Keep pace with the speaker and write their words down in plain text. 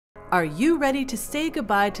Are you ready to say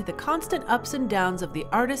goodbye to the constant ups and downs of the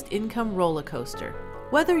artist income roller coaster?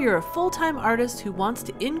 Whether you're a full-time artist who wants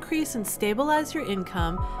to increase and stabilize your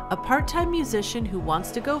income, a part-time musician who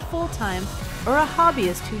wants to go full-time, or a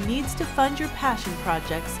hobbyist who needs to fund your passion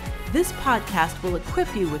projects, this podcast will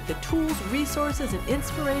equip you with the tools, resources, and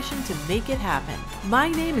inspiration to make it happen. My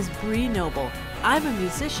name is Bree Noble. I'm a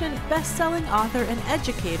musician, best-selling author, and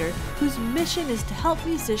educator whose mission is to help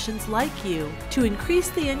musicians like you to increase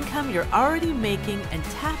the income you're already making and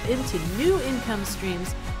tap into new income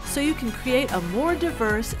streams so you can create a more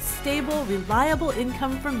diverse, stable, reliable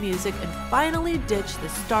income from music and finally ditch the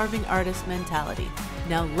starving artist mentality.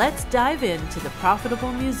 Now let's dive into the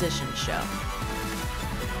Profitable Musician Show.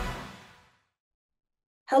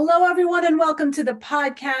 Hello, everyone, and welcome to the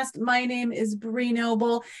podcast. My name is Bree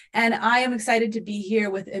Noble, and I am excited to be here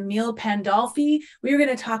with Emile Pandolfi. We are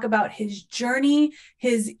going to talk about his journey,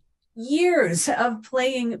 his years of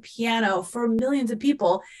playing piano for millions of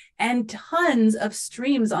people, and tons of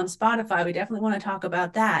streams on Spotify. We definitely want to talk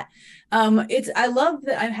about that. I love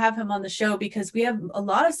that I have him on the show because we have a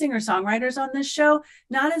lot of singer-songwriters on this show,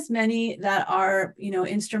 not as many that are,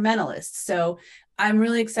 instrumentalists. So I'm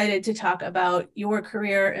really excited to talk about your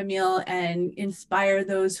career, Emile, and inspire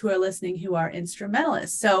those who are listening who are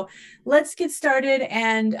instrumentalists. So let's get started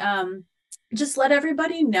and just let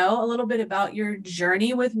everybody know a little bit about your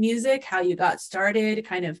journey with music, how you got started,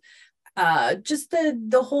 kind of just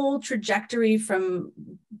the whole trajectory from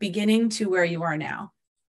beginning to where you are now.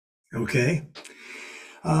 Okay.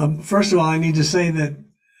 First of all, I need to say that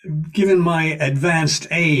given my advanced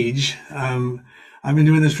age, I've been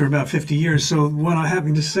doing this for about 50 years. So what I'm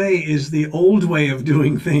having to say is the old way of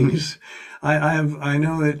doing things. I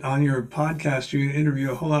know that on your podcast, you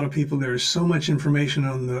interview a whole lot of people. There's so much information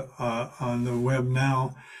on the web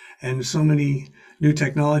now and so many new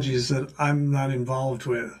technologies that I'm not involved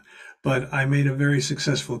with, but I made a very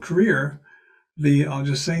successful career. I'll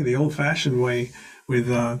just say the old fashioned way with,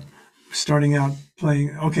 starting out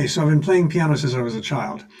playing. Okay. So I've been playing piano since I was a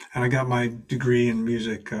child and I got my degree in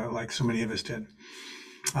music, like so many of us did.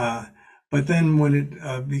 But then when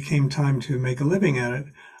it became time to make a living at it,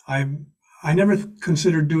 I never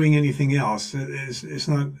considered doing anything else. It's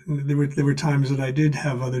not. There were times that I did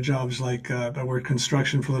have other jobs, like I worked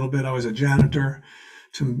construction for a little bit. I was a janitor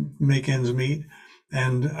to make ends meet,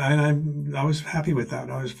 and I was happy with that.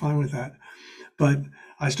 I was fine with that. But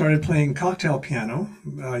I started playing cocktail piano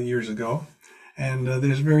years ago, and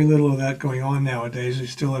there's very little of that going on nowadays.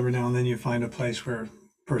 There's still every now and then you find a place where a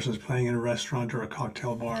person's playing in a restaurant or a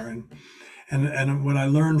cocktail bar, and what I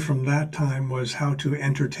learned from that time was how to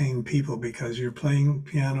entertain people, because you're playing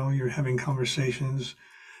piano, you're having conversations,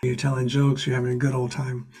 you're telling jokes, you're having a good old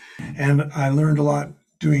time. And I learned a lot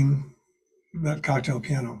doing that cocktail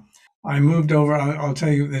piano. I moved over, I'll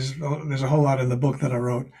tell you, there's a whole lot in the book that I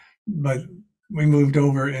wrote, but we moved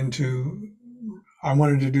over I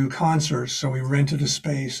wanted to do concerts, so we rented a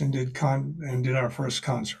space and did our first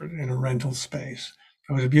concert in a rental space.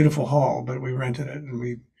 It was a beautiful hall, but we rented it, and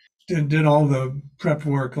we did all the prep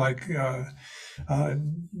work, like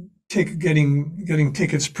getting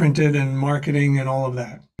tickets printed and marketing and all of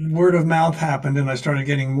that. Word of mouth happened, and I started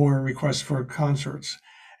getting more requests for concerts,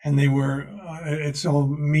 and it's all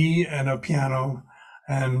me and a piano,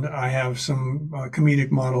 and I have some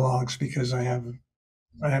comedic monologues because I have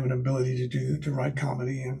an ability to write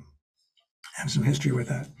comedy and have some history with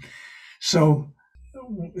that. So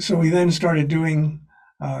we then started doing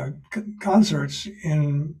concerts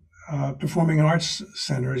in performing arts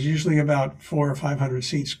centers, usually about 400 or 500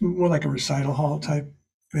 seats, more like a recital hall type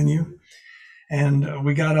venue. And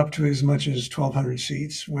we got up to as much as 1,200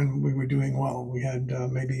 seats when we were doing well. We had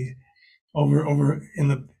maybe over in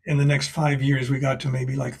the next 5 years, we got to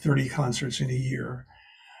maybe like 30 concerts in a year.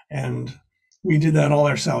 And we did that all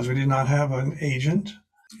ourselves. We did not have an agent.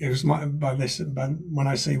 It was when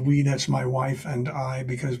I say we, that's my wife and I,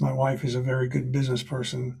 because my wife is a very good business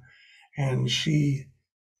person, and she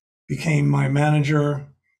became my manager,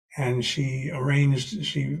 and she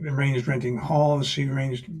arranged renting halls, she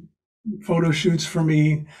arranged photo shoots for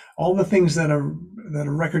me, all the things that a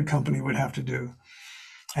record company would have to do.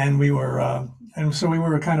 And so we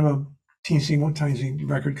were kind of a teensy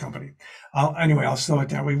record company. I'll slow it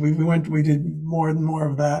down. We did more and more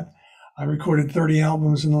of that. I recorded 30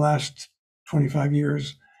 albums in the last 25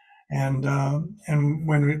 years. And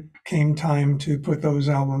when it came time to put those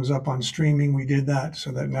albums up on streaming, we did that,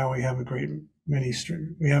 so that now we have a great many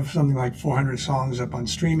we have something like 400 songs up on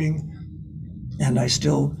streaming. And I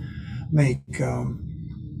still make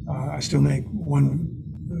one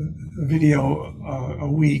video a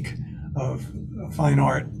week of fine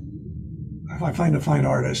art I find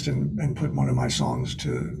artist and put one of my songs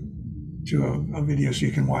to a video so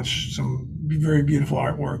you can watch some very beautiful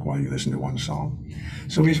artwork while you listen to one song.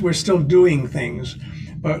 So we're still doing things,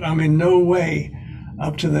 but I'm in no way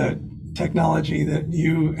up to the technology that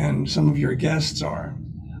you and some of your guests are.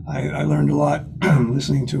 I learned a lot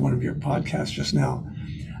listening to one of your podcasts just now.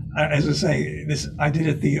 As I say, I did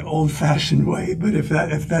it the old-fashioned way, but if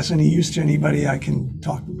that's any use to anybody, I can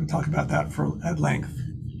talk about that at length.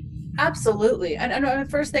 Absolutely. And the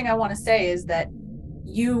first thing I want to say is that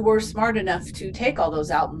you were smart enough to take all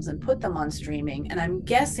those albums and put them on streaming. And I'm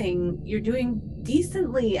guessing you're doing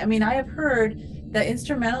decently. I mean, I have heard that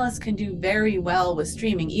instrumentalists can do very well with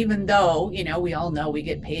streaming, even though, we all know we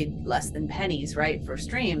get paid less than pennies, right, for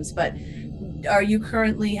streams. But are you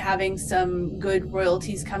currently having some good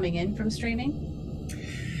royalties coming in from streaming?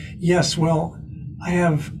 Yes. Well, I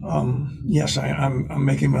have, yes, I'm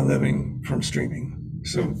making my living from streaming.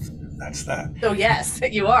 So that's that. So yes,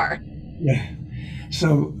 you are. Yeah.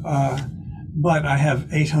 So, but I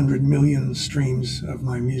have 800 million streams of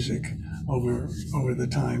my music over the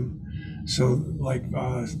time. So like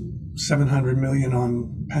 700 million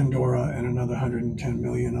on Pandora and another 110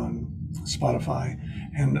 million on Spotify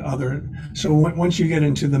and other. So once you get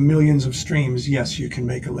into the millions of streams, yes, you can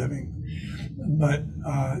make a living. But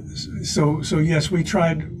so yes, we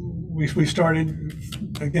tried. We started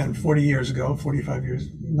again 40 years ago, 45 years,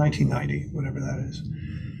 1990, whatever that is,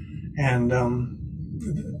 and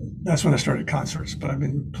that's when I started concerts. But I've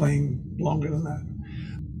been playing longer than that.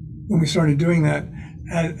 When we started doing that,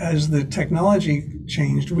 as the technology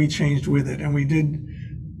changed, we changed with it, and we did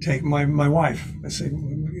take my wife. I say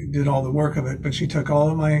did all the work of it, but she took all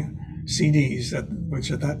of my CDs, which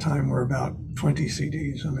at that time were about 20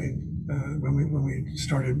 CDs. I made when we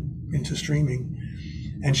started into streaming.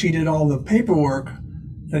 And she did all the paperwork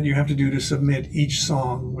that you have to do to submit each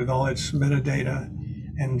song with all its metadata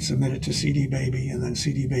and submit it to CD Baby, and then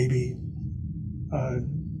CD Baby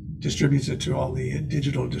distributes it to all the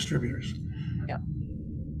digital distributors. Yeah.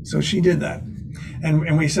 So she did that.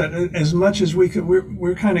 And we said as much as we could,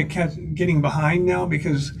 we're kind of getting behind now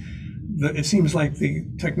because it seems like the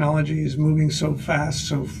technology is moving so fast,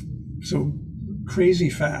 so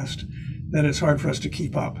crazy fast that it's hard for us to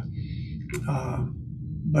keep up.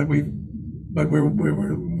 But we're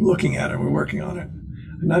looking at it. We're working on it.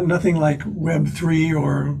 Nothing like Web3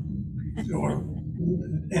 or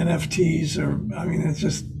NFTs I mean, it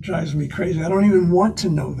just drives me crazy. I don't even want to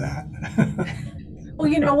know that. Well,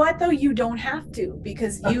 you know what though? You don't have to,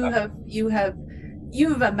 because you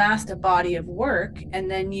have amassed a body of work, and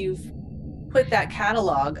then you've put that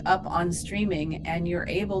catalog up on streaming, and you're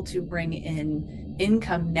able to bring in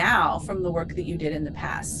income now from the work that you did in the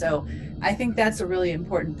past. So I think that's a really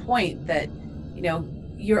important point, that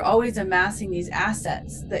you're always amassing these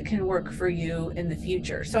assets that can work for you in the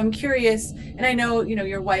future. So I'm curious, and I know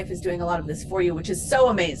your wife is doing a lot of this for you, which is so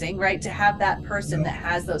amazing, right? To have that person that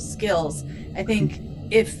has those skills. I think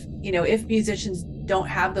if musicians don't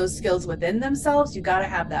have those skills within themselves, you got to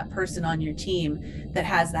have that person on your team that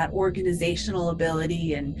has that organizational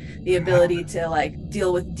ability and the ability to like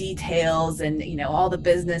deal with details and all the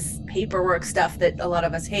business paperwork stuff that a lot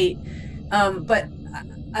of us hate. But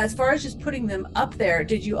as far as just putting them up there,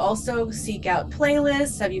 did you also seek out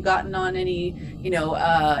playlists? Have you gotten on any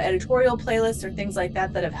editorial playlists or things like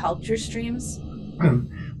that have helped your streams?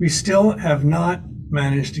 We still have not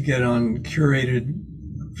managed to get on curated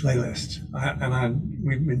playlists,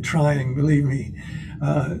 we've been trying. Believe me,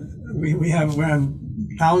 we're on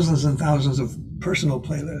thousands and thousands of personal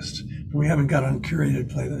playlists, but we haven't got on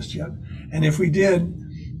curated playlists yet. And if we did,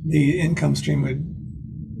 the income stream would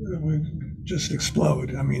just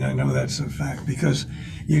explode. I mean, I know that's a fact, because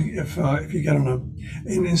if you get on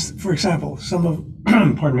for example, some of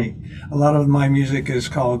pardon me, a lot of my music is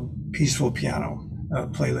called peaceful piano,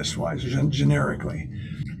 playlist wise, generically.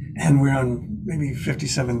 And we're on maybe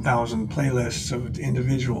 57,000 playlists of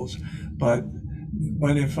individuals. But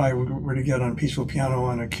if I were to get on peaceful piano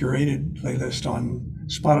on a curated playlist on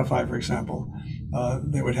Spotify, for example,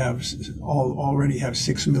 they would already have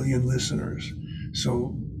 6 million listeners.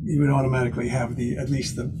 So you would automatically have at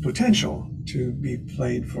least the potential to be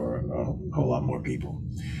played for a whole lot more people.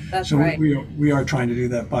 That's so right. We are trying to do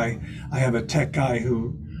that I have a tech guy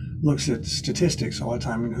who looks at statistics all the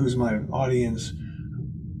time and who's my audience,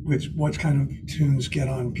 what kind of tunes get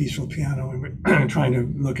on peaceful piano, and we're trying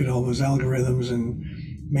to look at all those algorithms and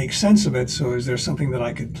make sense of it. So is there something that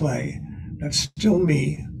I could play that's still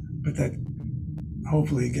me, but that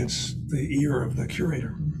hopefully gets the ear of the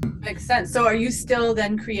curator? Makes sense. So are you still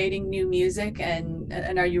then creating new music, and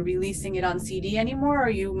are you releasing it on CD anymore, or are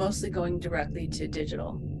you mostly going directly to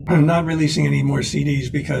digital? I'm not releasing any more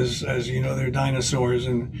CDs because, as you know, they're dinosaurs.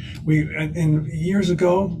 And years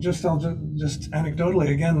ago, just anecdotally,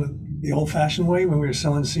 again, the old-fashioned way when we were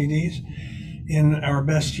selling CDs. In our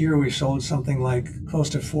best year, we sold something like close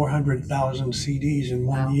to 400,000 CDs in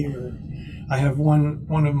one Wow. year. I have one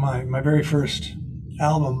of my very first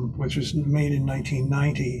album, which was made in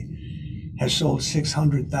 1990, has sold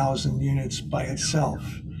 600,000 units by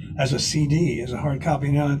itself as a CD, as a hard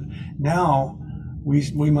copy. Now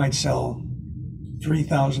we might sell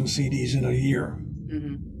 3,000 CDs in a year.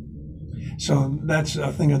 Hmm. So that's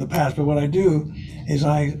a thing of the past. But what I do is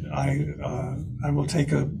I will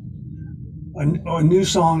take a new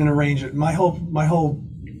song and arrange it. My whole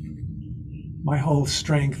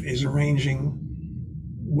strength is arranging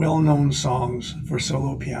well-known songs for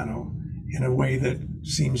solo piano in a way that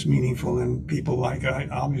seems meaningful and people like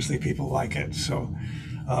it. Obviously, people like it. So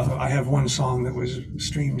I have one song that was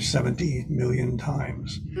streamed 70 million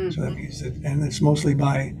times. So that Hmm. means that, and it's mostly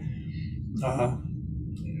by uh,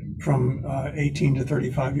 from 18 to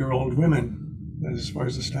 35-year-old women, as far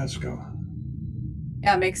as the stats go.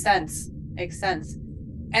 Yeah, makes sense. Makes sense.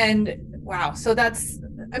 And wow, so that's,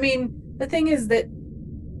 I mean, the thing is that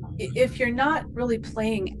if you're not really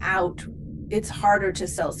playing out, it's harder to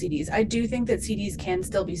sell CDs. I do think that CDs can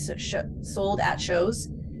still be sold at shows,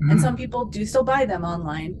 and some Mhm. people do still buy them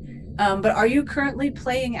online. But are you currently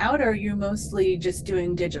playing out, or are you mostly just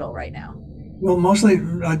doing digital right now? Well, mostly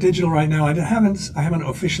digital right now. I haven't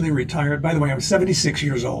officially retired. By the way, I'm 76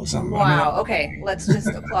 years old, so I'm an Wow. Okay. Let's just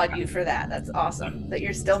applaud you for that. That's awesome that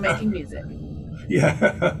you're still making music.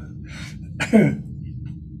 yeah.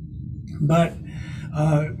 But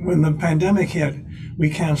when the pandemic hit, we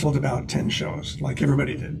canceled about 10 shows, like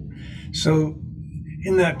everybody did. So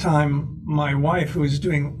in that time, my wife, who is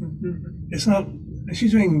doing, it's not,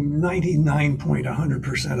 she's doing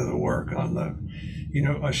 99.100% of the work on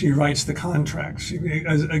she writes the contracts.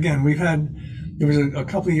 Again, there was a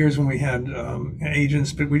couple of years when we had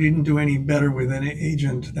agents, but we didn't do any better with an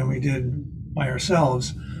agent than we did by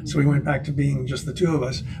ourselves. So we went back to being just the two of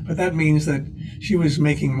us. But that means that she was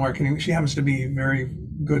making marketing. She happens to be a very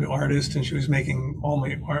good artist, and she was making all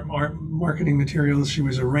my art marketing materials. She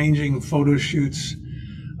was arranging photo shoots.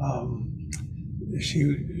 Um,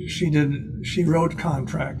 she wrote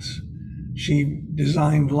contracts. She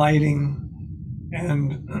designed lighting,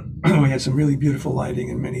 and we had some really beautiful lighting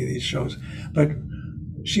in many of these shows. But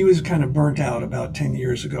she was kind of burnt out about 10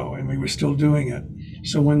 years ago, and we were still doing it.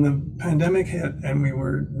 So when the pandemic hit and we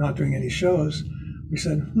were not doing any shows, we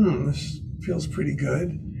said, this feels pretty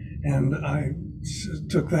good. And I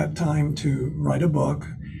took that time to write a book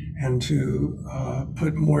and to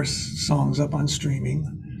put more songs up on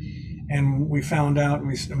streaming. And we found out,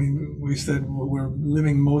 we said,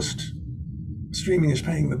 well, streaming is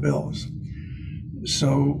paying the bills.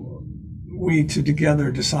 So we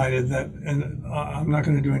together decided that, and I'm not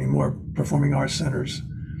going to do any more performing arts centers.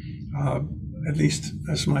 Uh, at least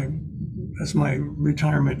that's my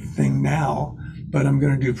retirement thing now. But I'm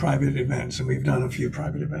going to do private events, and we've done a few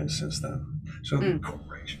private events since then. So Mm,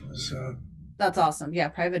 corporations, that's awesome. Yeah,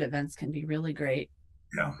 private events can be really great.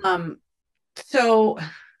 yeah. Um, so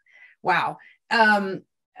wow. Um,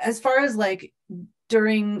 as far as like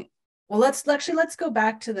during, well, let's go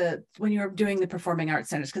back to the when you were doing the performing arts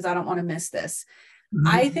centers because I don't want to miss this.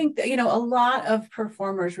 I Mhm. think that, a lot of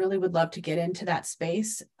performers really would love to get into that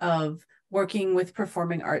space of working with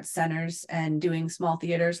performing arts centers and doing small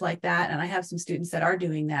theaters like that. And I have some students that are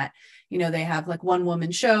doing that. They have like one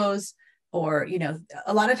woman shows, or,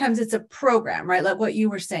 a lot of times it's a program, right? Like what you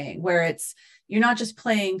were saying, where you're not just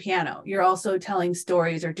playing piano, you're also telling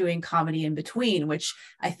stories or doing comedy in between, which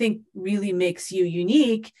I think really makes you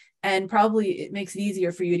unique. And probably it makes it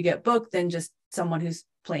easier for you to get booked than just someone who's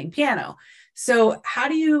playing piano. So how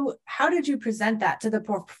did you present that to the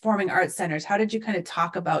performing arts centers? How did you kind of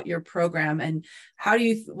talk about your program, and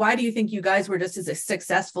why do you think you guys were just as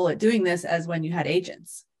successful at doing this as when you had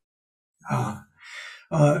agents? Uh,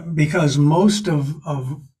 because most of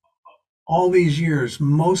all these years,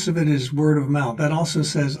 most of it is word of mouth. That also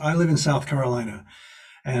says I live in South Carolina,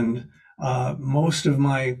 and most of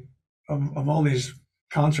all these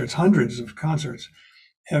concerts, hundreds of concerts,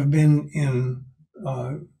 have been in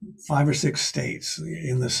uh, 5 or 6 states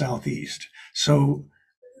in the Southeast. So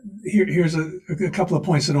here's a couple of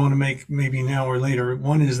points that I want to make maybe now or later.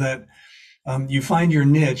 One is that you find your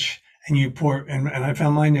niche and you and I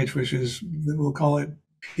found my niche, which is, we'll call it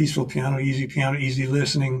peaceful piano, easy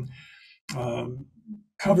listening, um,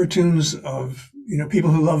 cover tunes of,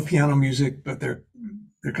 people who love piano music, but they're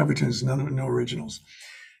cover tunes, no originals.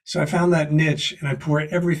 So I found that niche and I pour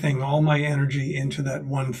everything, all my energy into that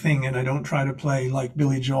one thing. And I don't try to play like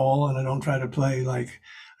Billy Joel and I don't try to play like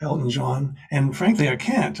Elton John. And frankly, I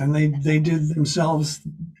can't. And they did themselves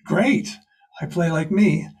great. I play like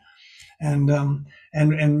me. And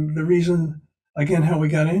the reason, again, how we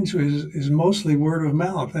got into it is mostly word of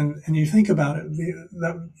mouth. And you think about it,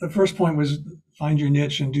 the first point was find your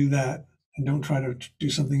niche and do that and don't try to do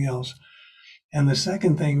something else. And the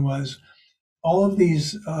second thing was all of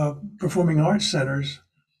these performing arts centers,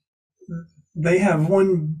 they have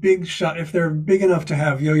one big shot. If they're big enough to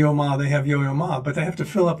have Yo-Yo Ma, they have Yo-Yo Ma, but they have to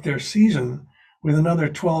fill up their season with another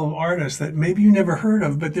 12 artists that maybe you never heard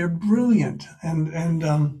of, but they're brilliant. And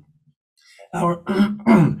our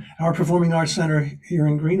our performing arts center here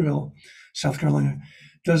in Greenville, South Carolina,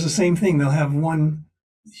 does the same thing. They'll have one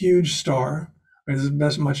huge star,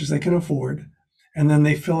 as much as they can afford, and then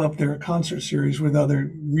they fill up their concert series with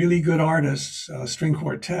other really good artists, string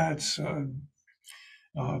quartets,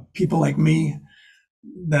 people like me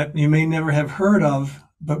that you may never have heard of,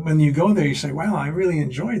 but when you go there, you say, "Wow, I really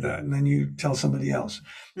enjoyed that," and then you tell somebody else.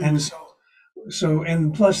 Mm-hmm.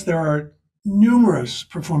 And plus there are numerous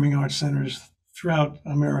performing arts centers throughout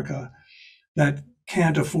America that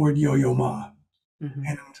can't afford Yo-Yo Ma. Mm-hmm.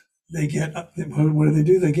 And they get, what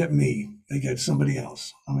do? They get me. They get somebody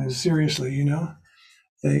else. I mean, seriously, you know?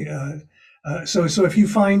 So if you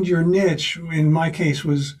find your niche, in my case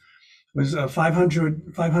was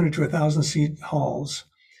 500 to 1,000 seat halls,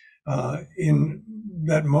 in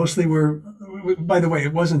that mostly were, by the way,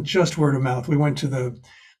 it wasn't just word of mouth. We went to the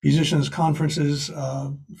musicians conferences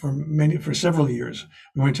for several years.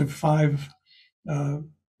 We went to 5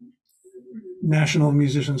 national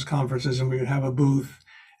musicians conferences, and we would have a booth,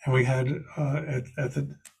 and we had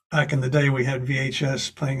back in the day we had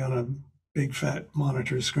VHS playing on a big fat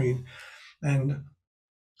monitor screen,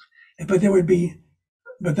 but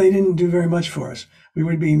they didn't do very much for us. We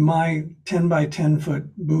would be my 10 by 10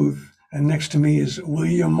 foot booth, and next to me is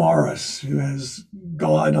William Morris, who has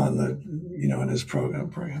God on in his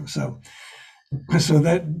program. So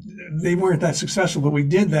that they weren't that successful, but we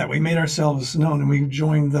did that. We made ourselves known, and we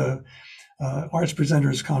joined the arts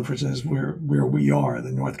presenters conferences where we are,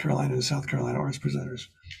 the North Carolina and South Carolina arts presenters.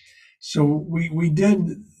 So we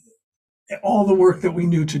did all the work that we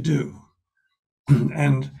knew to do.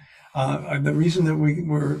 And the reason that we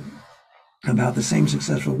were about the same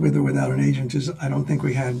successful with or without an agent is I don't think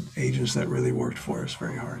we had agents that really worked for us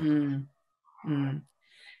very hard. Mm. Mm.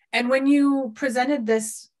 And when you presented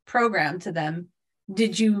this program to them,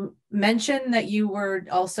 did you mention that you were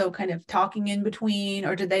also kind of talking in between,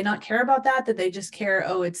 or did they not care about that? Did they just care,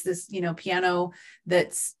 oh, it's this, piano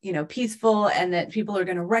that's, peaceful, and that people are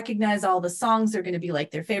going to recognize all the songs? They're going to be like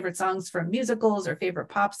their favorite songs from musicals or favorite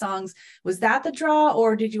pop songs. Was that the draw?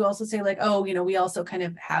 Or did you also say like, oh, we also kind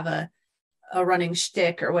of have a running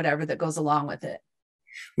shtick or whatever that goes along with it?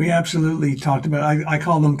 We absolutely talked about, I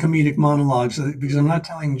call them comedic monologues, because I'm not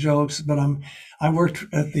telling jokes, but I worked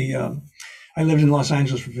at I lived in Los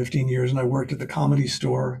Angeles for 15 years, and I worked at the Comedy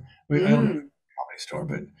Store. I don't know the Comedy Store,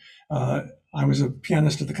 but I was a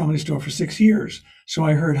pianist at the Comedy Store for 6 years. So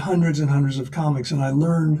I heard hundreds and hundreds of comics, and I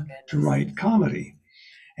learned to write comedy.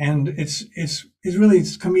 And it's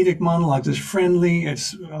comedic monologues. It's friendly,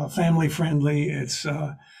 it's family friendly, it's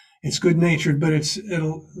good natured, but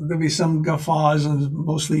there'll be some guffaws and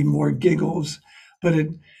mostly more giggles. But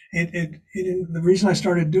the reason I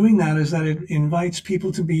started doing that is that it invites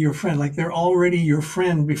people to be your friend. Like they're already your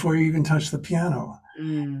friend before you even touch the piano.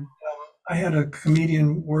 Mm. I had a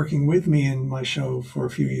comedian working with me in my show for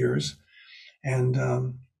a few years, and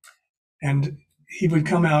he would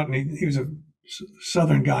come out, and he was a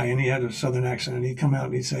Southern guy, and he had a Southern accent, and he'd come out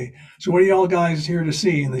and he'd say, "So what are y'all guys here to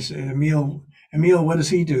see?" And they said, Emile, what does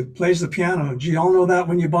he do? Plays the piano. Did you all know that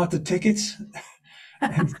when you bought the tickets?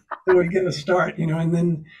 And so we'd get a start, and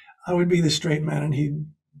then I would be the straight man, and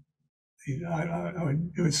it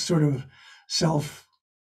was sort of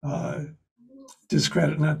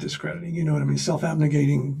not discrediting, you know what I mean?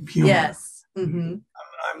 Self-abnegating humor. Yes. Mm-hmm.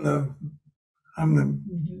 I'm the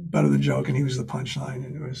butt of the joke, and he was the punchline,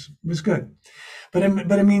 and it was good. But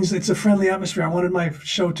it means it's a friendly atmosphere. I wanted my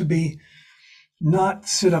show to be not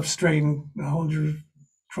sit up straight and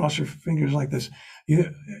cross your fingers like this.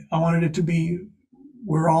 I wanted it to be,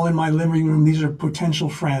 we're all in my living room. These are potential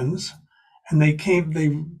friends, and they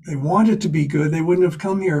wanted to be good. They wouldn't have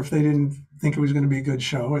come here if they didn't think it was going to be a good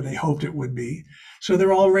show, or they hoped it would be. So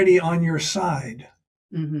they're already on your side.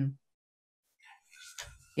 Mm-hmm.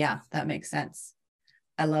 Yeah, that makes sense.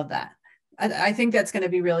 I love that. I think that's going to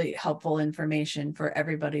be really helpful information for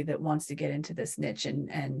everybody that wants to get into this niche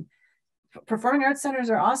and performing arts centers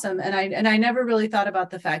are awesome. And I never really thought about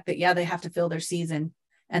the fact that, yeah, they have to fill their season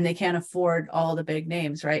and they can't afford all the big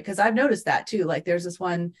names, right? Because I've noticed that too. Like there's this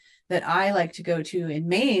one that I like to go to in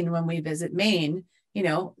Maine when we visit Maine.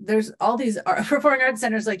 There's all these performing arts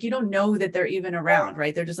centers, like you don't know that they're even around,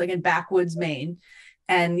 right? They're just like in backwoods Maine.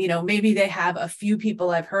 And, maybe they have a few people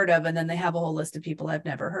I've heard of, and then they have a whole list of people I've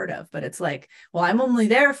never heard of. But it's like, well, I'm only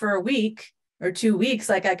there for a week or 2 weeks.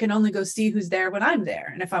 Like I can only go see who's there when I'm there.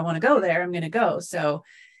 And if I want to go there, I'm going to go. So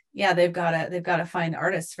yeah, they've got to find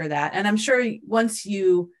artists for that. And I'm sure once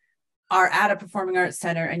you are at a performing arts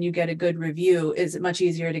center and you get a good review, is it much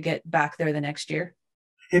easier to get back there the next year?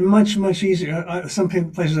 It much easier. Some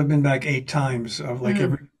places I've been back 8 times, of like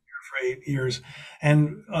every year for 8 years,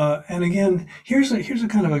 and again, here's a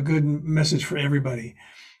kind of a good message for everybody.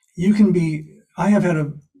 You can be. I have had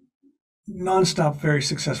a nonstop, very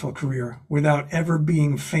successful career without ever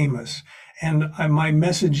being famous, and my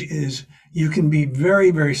message is you can be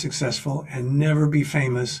very, very successful and never be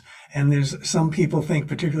famous. And there's some people think,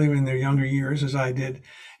 particularly in their younger years, as I did,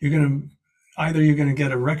 you're going to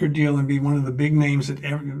get a record deal and be one of the big names that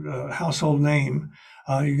household name.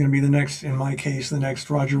 You're going to be the next, in my case, the next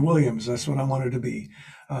Roger Williams. That's what I wanted to be.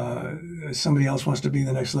 Somebody else wants to be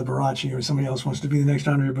the next Liberace, or somebody else wants to be the next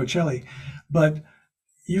Andrea Bocelli. But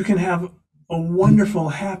you can have a wonderful,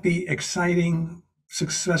 happy, exciting,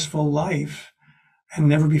 successful life and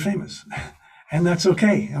never be famous. And that's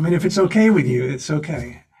okay. I mean, if it's okay with you, it's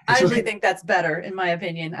okay. I actually think that's better, in my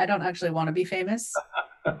opinion. I don't actually want to be famous.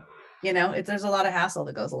 There's a lot of hassle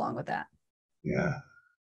that goes along with that. Yeah.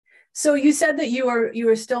 So you said that you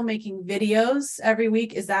are still making videos every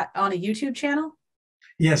week. Is that on a YouTube channel?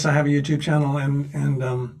 Yes, I have a YouTube channel, and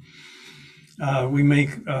we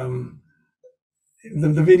make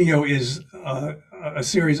the video is a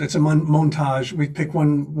series. It's a montage. We pick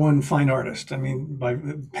one fine artist. I mean, by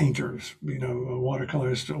painters,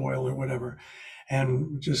 watercolors to oil or whatever,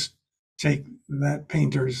 and just take that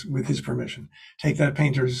painter's, with his permission, take that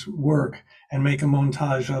painter's work and make a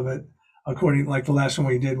montage of it according, like the last one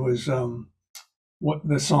we did was what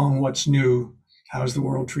the song "What's New." How's the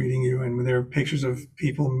world treating you? And there are pictures of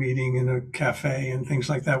people meeting in a cafe and things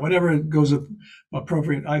like that. Whatever goes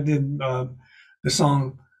appropriate. I did the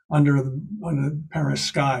song under the Paris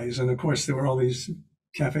skies, and of course there were all these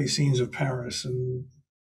cafe scenes of Paris and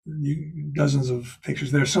dozens of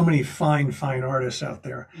pictures. There are so many fine artists out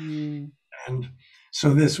there, and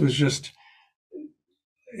so this was just,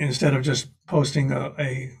 instead of just posting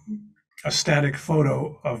a static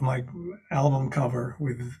photo of my album cover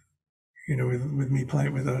with me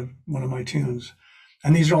playing with one of my tunes.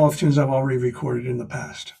 And these are all tunes I've already recorded in the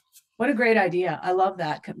past. What a great idea. I love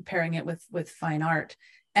that, comparing it with fine art.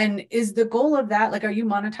 And is the goal of that, like, are you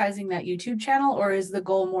monetizing that YouTube channel, or is the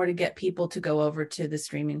goal more to get people to go over to the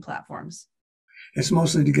streaming platforms? It's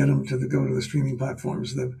mostly to get them to go to the streaming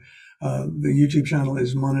platforms. The YouTube channel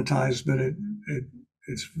is monetized, but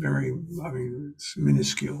it's very, it's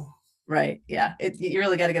minuscule. Right. Yeah. You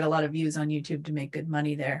really got to get a lot of views on YouTube to make good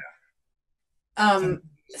money there.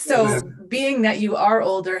 So being that you are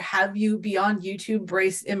older, have you, beyond YouTube,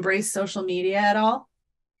 embraced social media at all?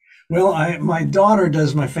 Well, my daughter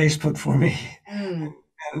does my Facebook for me, and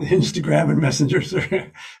Instagram and messengers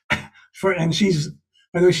and she's,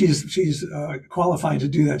 by the way, she's qualified to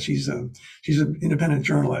do that. She's an independent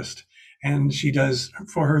journalist, and she does,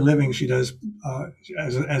 for her living, she does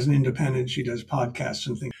as an independent, she does podcasts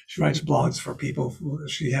and things. She writes blogs for people.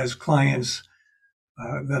 She has clients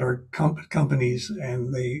that are companies,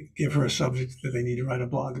 and they give her a subject that they need to write a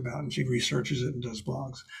blog about, and she researches it and does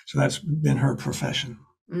blogs. So that's been her profession.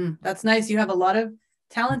 That's nice. You have a lot of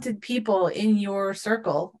talented people in your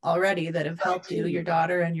circle already that have helped you, your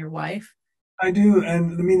daughter and your wife. I do.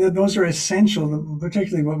 And I mean, those are essential,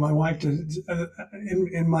 particularly what my wife does.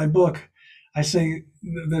 In my book, I say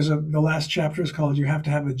the last chapter is called "You Have to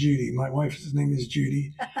Have a Judy." My wife's name is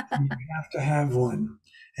Judy. And you have to have one.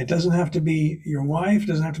 It doesn't have to be your wife. It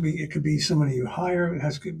doesn't have to be. It could be somebody you hire.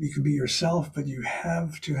 You could be yourself, but you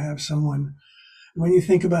have to have someone. When you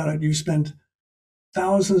think about it, you spent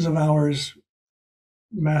thousands of hours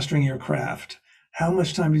mastering your craft. How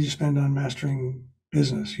much time did you spend on mastering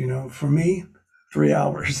business? For me, 3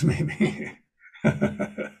 hours maybe.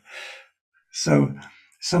 So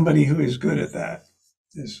somebody who is good at that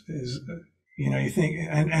is you think,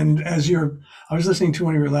 and I was listening to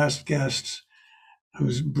one of your last guests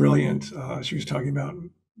who's brilliant. She was talking about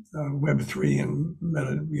Web3 and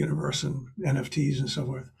meta universe and NFTs and so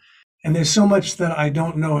forth. And there's so much that I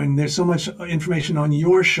don't know, and there's so much information on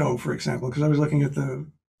your show, for example, because I was looking at the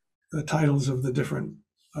titles of the different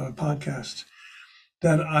podcasts,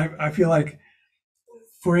 that I feel like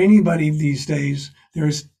for anybody these days,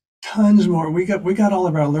 there's tons more. We got all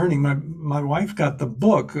of our learning. My wife got the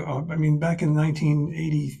book. I mean, back in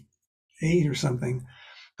 1988 or something,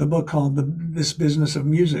 the book called This Business of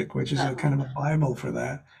Music, which is a kind of a Bible for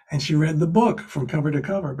that. And she read the book from cover to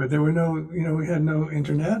cover. But there were no, we had no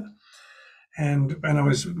internet, and I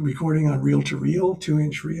was recording on reel to reel,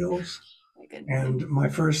 2-inch reels. And my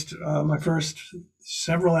first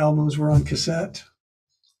several albums were on cassette.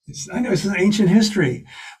 I know it's an ancient history.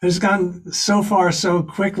 It's gone so far so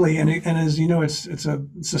quickly, and as you know, it's a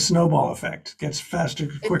snowball effect. It gets faster,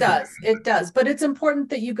 quicker. It does. But it's important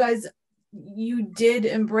that you did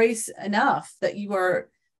embrace enough that you are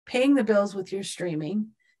paying the bills with your streaming.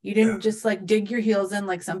 You didn't just like dig your heels in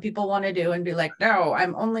like some people want to do and be like, no,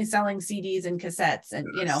 I'm only selling CDs and cassettes, and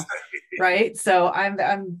right. So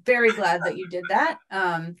I'm very glad that you did that.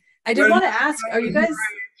 I did want to ask, are you guys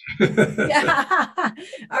yeah.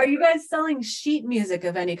 Are you guys selling sheet music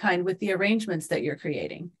of any kind with the arrangements that you're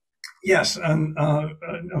creating? Yes, and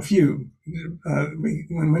a few.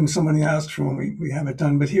 When somebody asks for one, we have it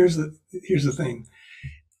done. But here's the thing.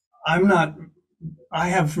 I'm not.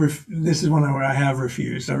 This is one where I have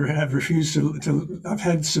refused. I have refused to. I've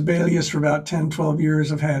had Sibelius for about 10, 12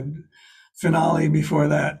 years. I've had Finale before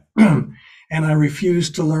that, and I refuse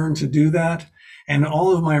to learn to do that. And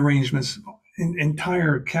all of my arrangements,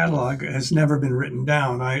 entire catalog, has never been written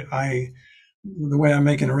down. The way I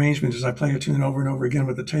make an arrangement is I play a tune over and over again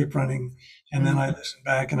with the tape running, and then I listen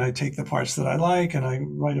back and I take the parts that I like and I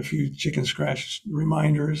write a few chicken scratch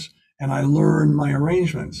reminders and I learn my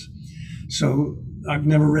arrangements. So I've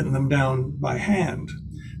never written them down by hand.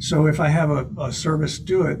 So if I have a service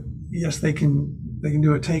do it, yes, they can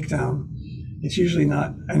do a takedown. It's usually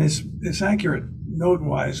not, and it's accurate note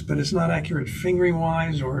wise, but it's not accurate fingering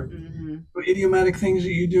wise or idiomatic things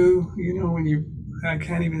that you do. I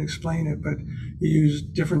can't even explain it, but you use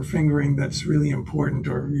different fingering that's really important,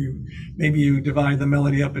 or maybe you divide the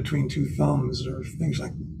melody up between two thumbs or things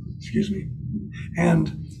like, excuse me.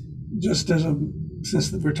 And just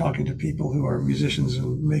since we're talking to people who are musicians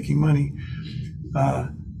and making money,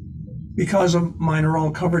 because of mine are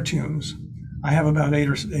all cover tunes, I have about eight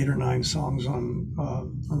or nine songs on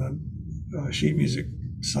a sheet music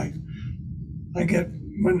site. I get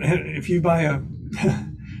if you buy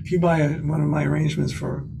one of my arrangements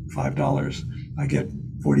for $5, I get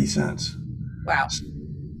 40 cents. Wow.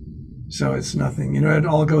 So it's nothing. It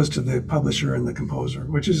all goes to the publisher and the composer,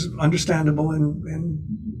 which is understandable and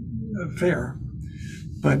fair.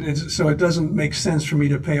 But so it doesn't make sense for me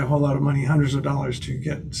to pay a whole lot of money, hundreds of dollars, to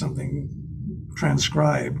get something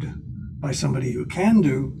transcribed by somebody who can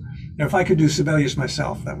do. Now, if I could do Sibelius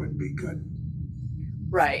myself, that would be good.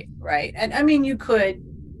 Right. And I mean, you could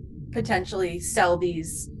potentially sell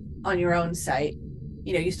these on your own site.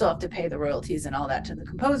 You still have to pay the royalties and all that to the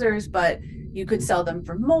composers, but you could sell them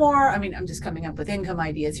for more. I mean, I'm just coming up with income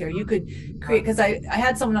ideas here. You could create, because I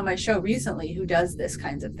had someone on my show recently who does this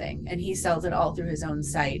kinds of thing, and he sells it all through his own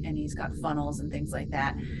site, and he's got funnels and things like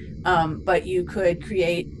that. But you could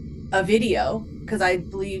create a video, because I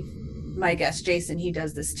believe my guest Jason, he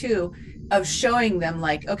does this too, of showing them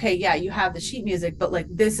like, okay, yeah, you have the sheet music, but like,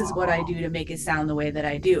 this is what I do to make it sound the way that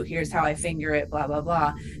I do. Here's how I finger it, blah, blah,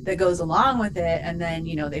 blah, that goes along with it. And then,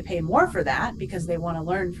 they pay more for that because they want to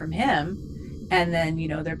learn from him. And then,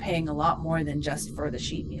 they're paying a lot more than just for the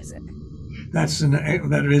sheet music. That is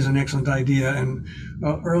an excellent idea. And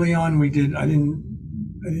early on I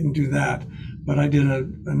didn't do that, but I did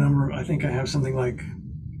a number. I think I have something like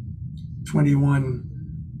 21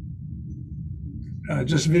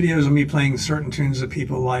 just videos of me playing certain tunes that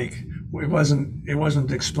people like. It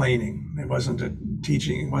wasn't explaining. It wasn't a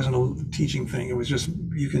teaching. It wasn't a teaching thing. It was just,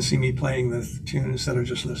 you can see me playing the tune instead of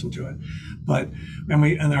just listen to it. But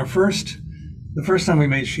the first time we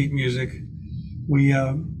made sheet music, we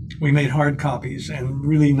made hard copies, and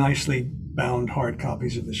really nicely bound hard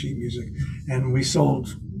copies of the sheet music, and we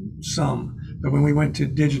sold some. But when we went to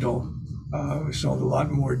digital, we sold a lot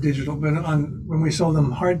more digital. But when we sold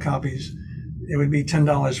them hard copies, it would be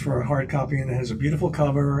 $10 for a hard copy, and it has a beautiful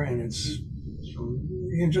cover, and it's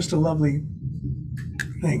just a lovely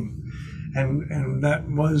thing, and that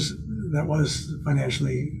was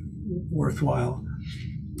financially worthwhile.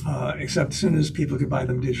 Except as soon as people could buy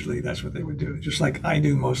them digitally, that's what they would do. Just like I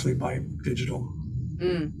do, mostly buy digital.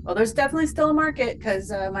 Well, there's definitely still a market,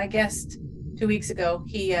 because my guest 2 weeks ago,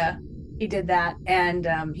 he did that, and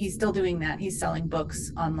he's still doing that. He's selling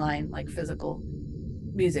books online, like physical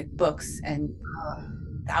music books, and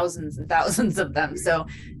thousands and thousands of them. So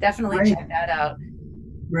definitely check that out.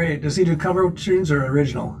 Great. Does he do cover tunes or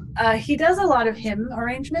original? He does a lot of hymn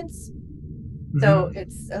arrangements. So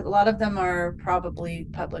it's a lot of them are probably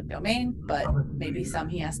public domain, but maybe some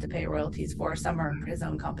he has to pay royalties for. Some are his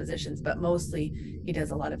own compositions, but mostly he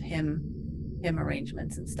does a lot of hymn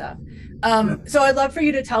arrangements and stuff. So I'd love for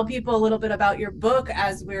you to tell people a little bit about your book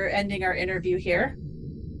as we're ending our interview here.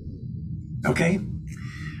 Okay.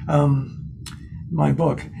 My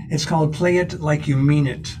book, it's called Play It Like You Mean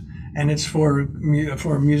It. And it's for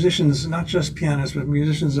musicians, not just pianists, but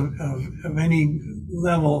musicians of any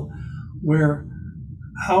level, where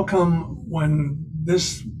how come when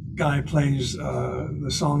this guy plays the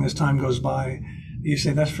song As Time Goes By, you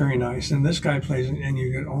say, that's very nice. And this guy plays and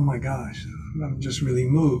you go, oh my gosh, I'm just really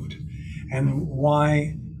moved. And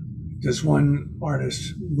why does one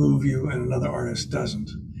artist move you and another artist doesn't?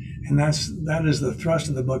 And that is the thrust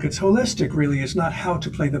of the book. It's holistic, really. It's not how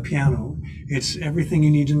to play the piano. It's everything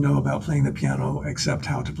you need to know about playing the piano except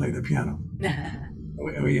how to play the piano.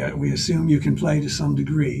 We assume you can play to some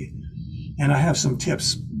degree. And I have some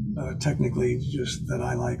tips, technically, just that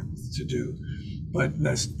I like to do. But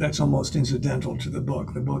that's almost incidental to the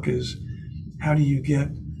book. The book is, how do you get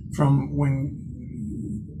from when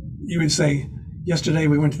you would say, yesterday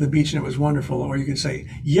we went to the beach and it was wonderful, or you could say,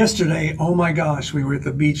 yesterday, oh my gosh, we were at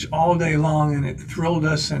the beach all day long and it thrilled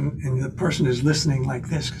us, and the person is listening like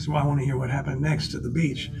this because I want to hear what happened next to the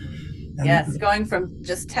beach. And yes, going from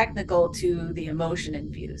just technical to the emotion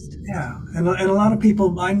infused. Yeah, and a lot of people,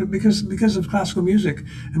 because of classical music,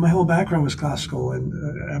 and my whole background was classical, and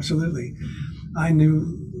absolutely, I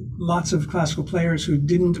knew lots of classical players who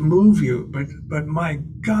didn't move you, but my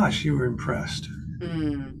gosh, you were impressed.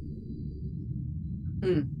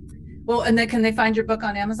 Well, and then can they find your book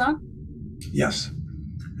on Amazon? Yes,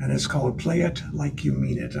 and it's called Play It Like You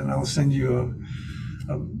Mean It, and I'll send you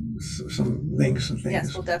some links and things.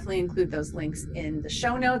 Yes, we'll definitely include those links in the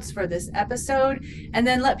show notes for this episode, and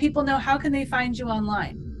then let people know, how can they find you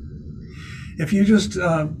online? If you just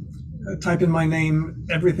type in my name,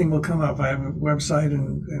 everything will come up. I have a website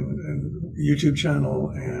and YouTube channel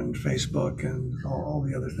and Facebook and all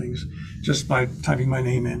the other things, just by typing my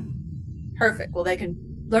name in. Perfect. Well, they can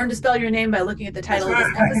learn to spell your name by looking at the title of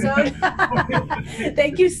this episode.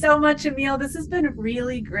 Thank you so much, Emile. This has been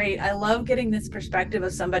really great. I love getting this perspective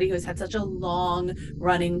of somebody who has had such a long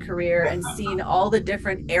running career and seen all the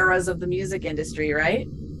different eras of the music industry, right?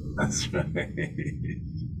 That's right.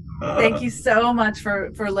 Thank you so much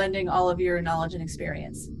for lending all of your knowledge and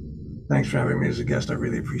experience. Thanks for having me as a guest. I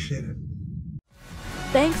really appreciate it.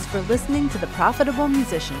 Thanks for listening to the Profitable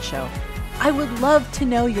Musician Show. I would love to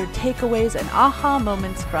know your takeaways and aha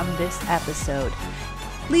moments from this episode.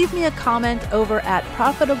 Leave me a comment over at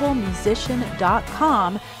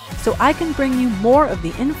profitablemusician.com so I can bring you more of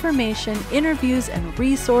the information, interviews, and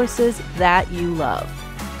resources that you love.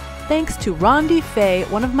 Thanks to Rondi Fay,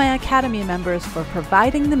 one of my Academy members, for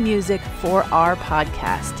providing the music for our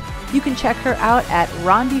podcast. You can check her out at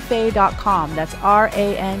rondifay.com. That's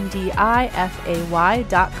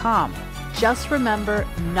RANDIFAY.com. Just remember,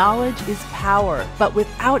 knowledge is power, but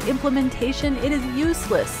without implementation, it is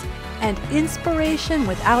useless. And inspiration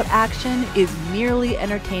without action is merely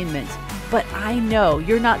entertainment. But I know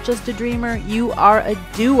you're not just a dreamer, you are a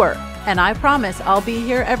doer. And I promise I'll be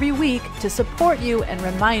here every week to support you and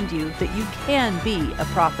remind you that you can be a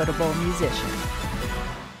profitable musician.